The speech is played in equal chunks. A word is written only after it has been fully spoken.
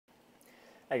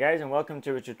Hi guys, and welcome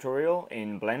to a tutorial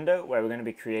in Blender where we're going to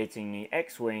be creating the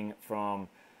X-Wing from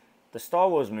the Star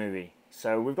Wars movie.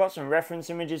 So we've got some reference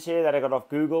images here that I got off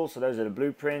Google, so those are the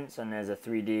blueprints, and there's a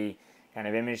 3D kind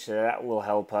of image, so that will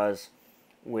help us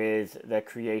with the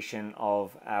creation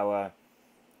of our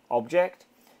object.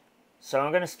 So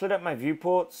I'm going to split up my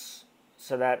viewports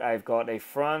so that I've got a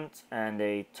front and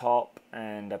a top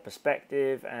and a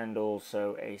perspective and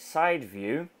also a side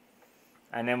view.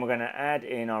 And then we're going to add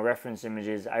in our reference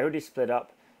images. I already split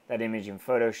up that image in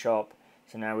Photoshop,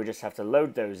 so now we just have to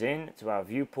load those in to our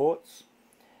viewports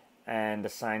and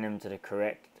assign them to the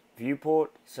correct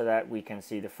viewport so that we can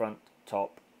see the front,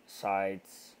 top,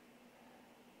 sides,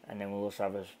 and then we'll also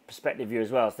have a perspective view as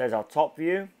well. So there's our top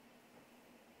view.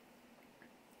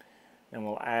 Then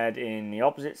we'll add in the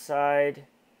opposite side.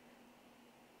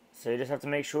 So you just have to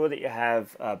make sure that you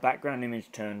have a background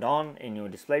image turned on in your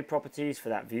display properties for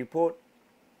that viewport.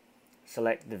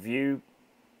 Select the view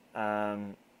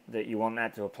that you want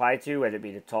that to apply to, whether it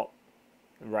be the top,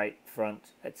 right,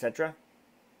 front, etc.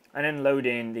 And then load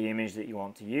in the image that you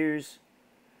want to use.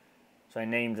 So I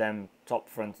named them top,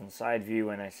 front, and side view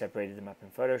when I separated them up in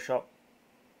Photoshop.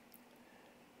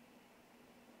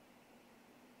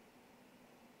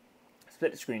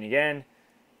 Split the screen again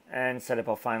and set up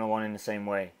our final one in the same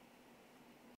way.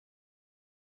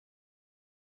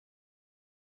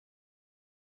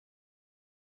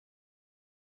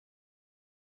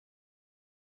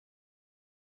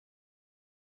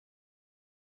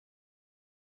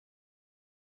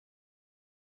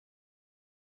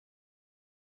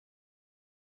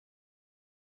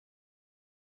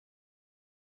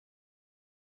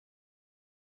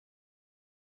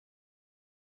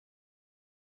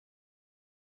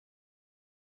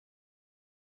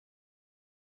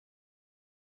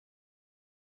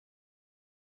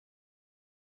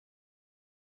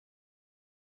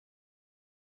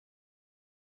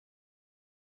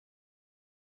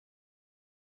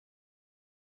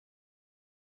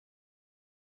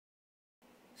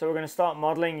 So we're going to start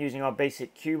modeling using our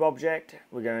basic cube object.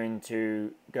 We're going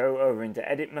to go over into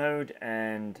edit mode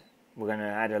and we're going to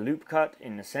add a loop cut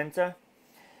in the center.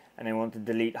 And then we want to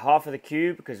delete half of the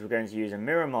cube because we're going to use a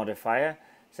mirror modifier.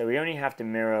 So we only have to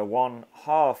mirror one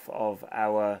half of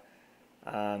our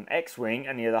X-Wing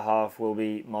and the other half will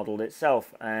be modeled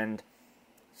itself. And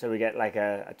so we get like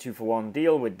a 2-for-1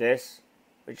 deal with this,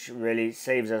 which really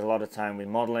saves us a lot of time with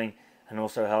modeling and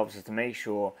also helps us to make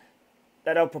sure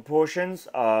that our proportions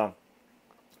are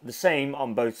the same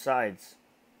on both sides.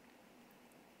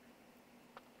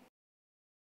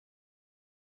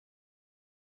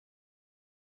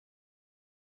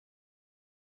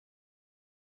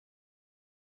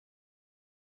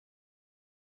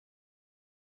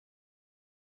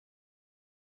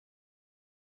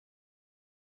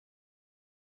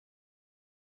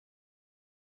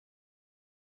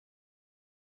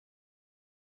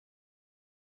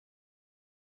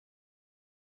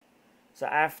 So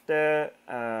after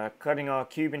cutting our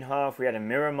cube in half, we had a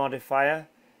mirror modifier,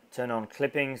 turn on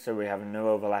clipping so we have no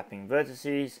overlapping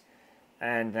vertices,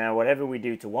 and now whatever we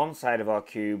do to one side of our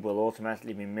cube will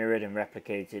automatically be mirrored and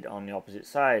replicated on the opposite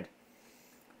side.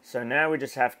 So now we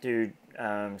just have to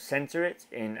center it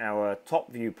in our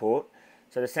top viewport.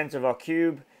 So the center of our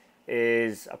cube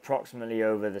is approximately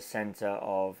over the center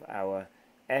of our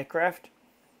aircraft.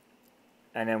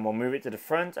 And then we'll move it to the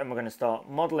front and we're going to start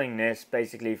modeling this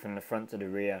basically from the front to the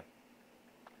rear.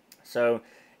 So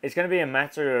it's going to be a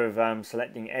matter of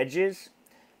selecting edges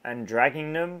and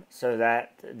dragging them so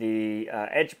that the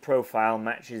edge profile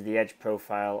matches the edge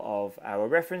profile of our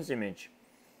reference image.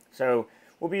 So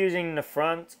we'll be using the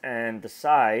front and the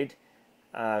side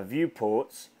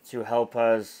viewports to help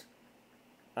us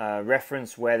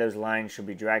reference where those lines should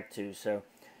be dragged to. So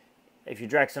if you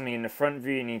drag something in the front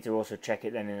view, you need to also check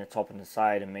it then in the top and the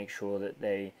side and make sure that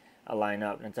they align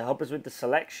up. And to help us with the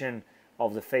selection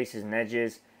of the faces and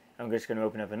edges, I'm just going to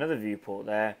open up another viewport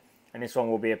there, and this one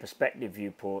will be a perspective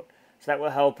viewport. So that will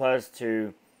help us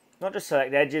to not just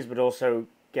select edges but also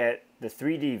get the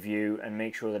 3D view and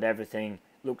make sure that everything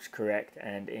looks correct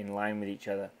and in line with each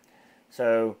other.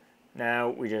 So now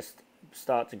we just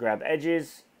start to grab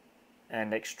edges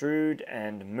and extrude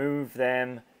and move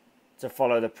them to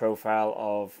follow the profile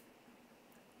of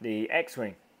the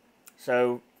X-Wing.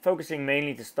 So focusing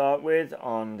mainly to start with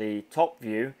on the top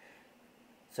view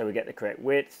so we get the correct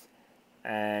width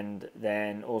and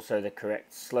then also the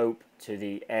correct slope to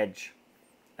the edge.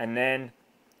 And then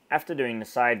after doing the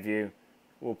side view,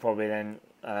 we'll probably then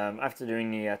after doing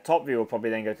the top view, we'll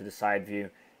probably then go to the side view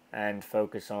and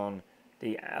focus on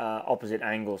the opposite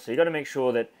angle. So you've got to make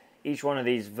sure that each one of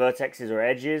these vertexes or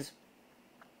edges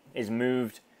is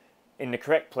moved in the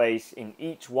correct place in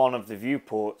each one of the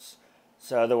viewports.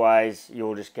 So otherwise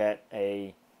you'll just get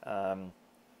basically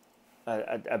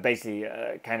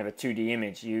kind of a 2D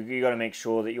image. You got to make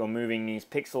sure that you're moving these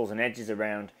pixels and edges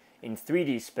around in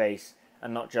 3D space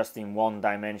and not just in one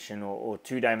dimension or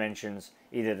 2 dimensions,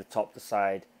 either the top, the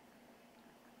side.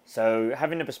 So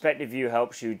having a perspective view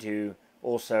helps you to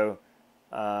also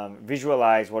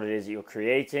visualize what it is that you're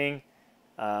creating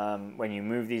when you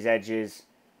move these edges,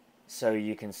 so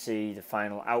you can see the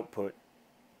final output.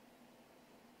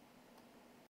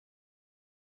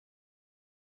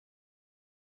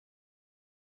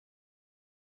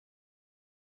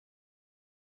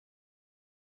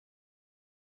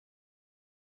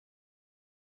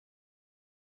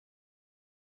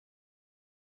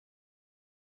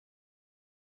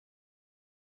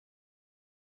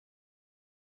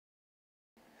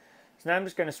 So now I'm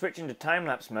just going to switch into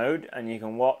time-lapse mode, and you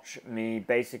can watch me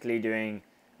basically doing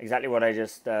exactly what I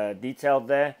just detailed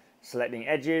there, selecting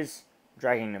edges,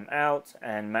 dragging them out,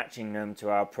 and matching them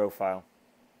to our profile.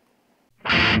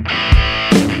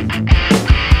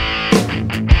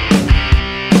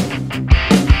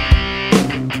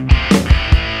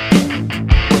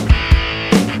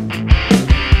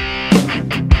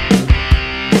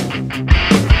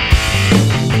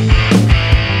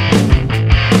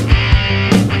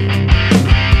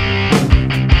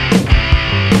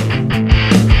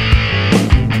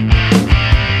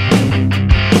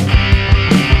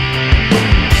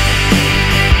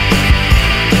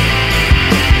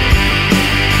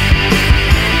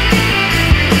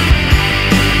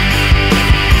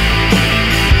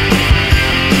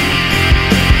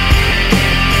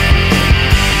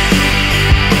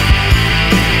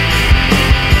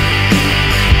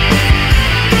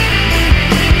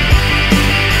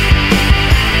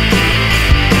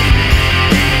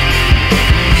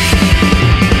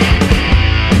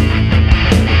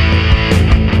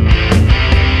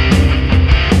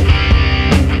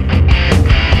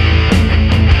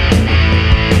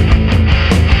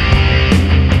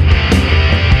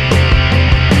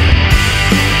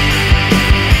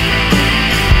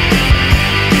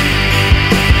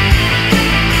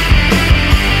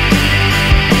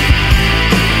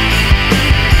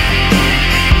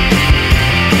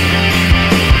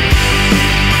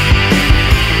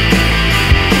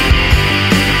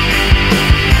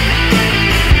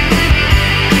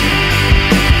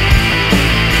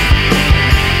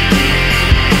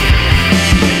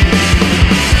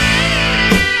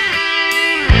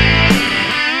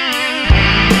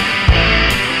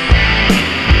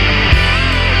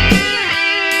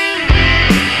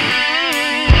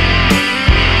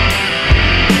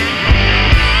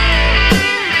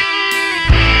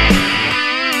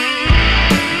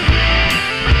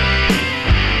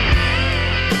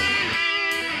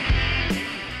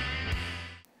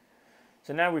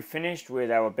 So now we've finished with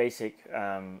our basic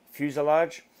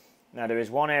fuselage. Now there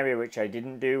is one area which I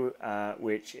didn't do,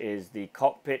 which is the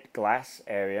cockpit glass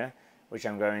area, which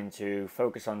I'm going to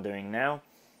focus on doing now.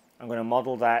 I'm going to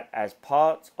model that as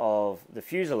part of the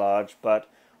fuselage, but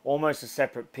almost a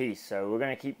separate piece. So we're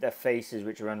going to keep their faces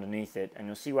which are underneath it, and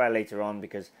you'll see why later on,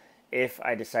 because if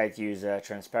I decide to use a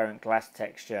transparent glass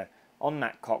texture on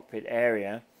that cockpit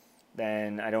area,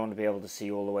 then I don't want to be able to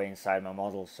see all the way inside my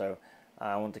model. So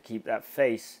I want to keep that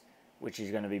face, which is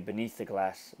going to be beneath the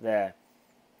glass there.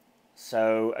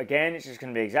 So again, it's just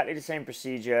going to be exactly the same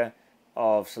procedure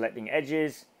of selecting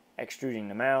edges, extruding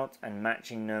them out, and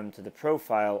matching them to the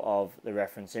profile of the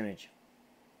reference image.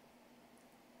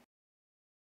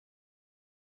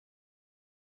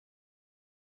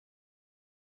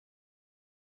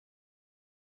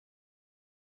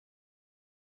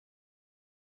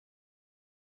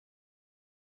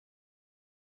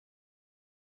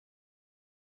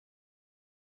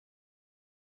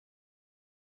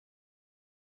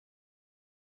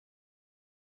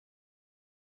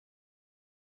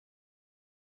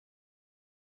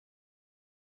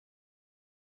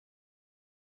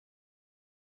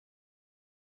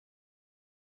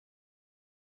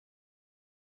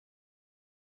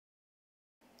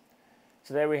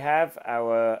 So there we have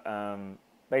our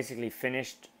basically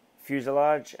finished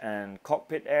fuselage and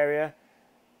cockpit area.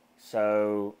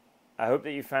 So I hope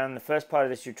that you found the first part of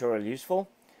this tutorial useful,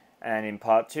 and in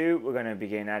part 2 we're going to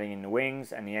begin adding in the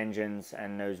wings and the engines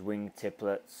and those wing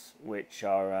tiplets, which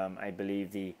are I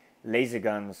believe the laser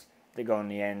guns that go on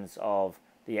the ends of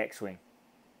the X-Wing.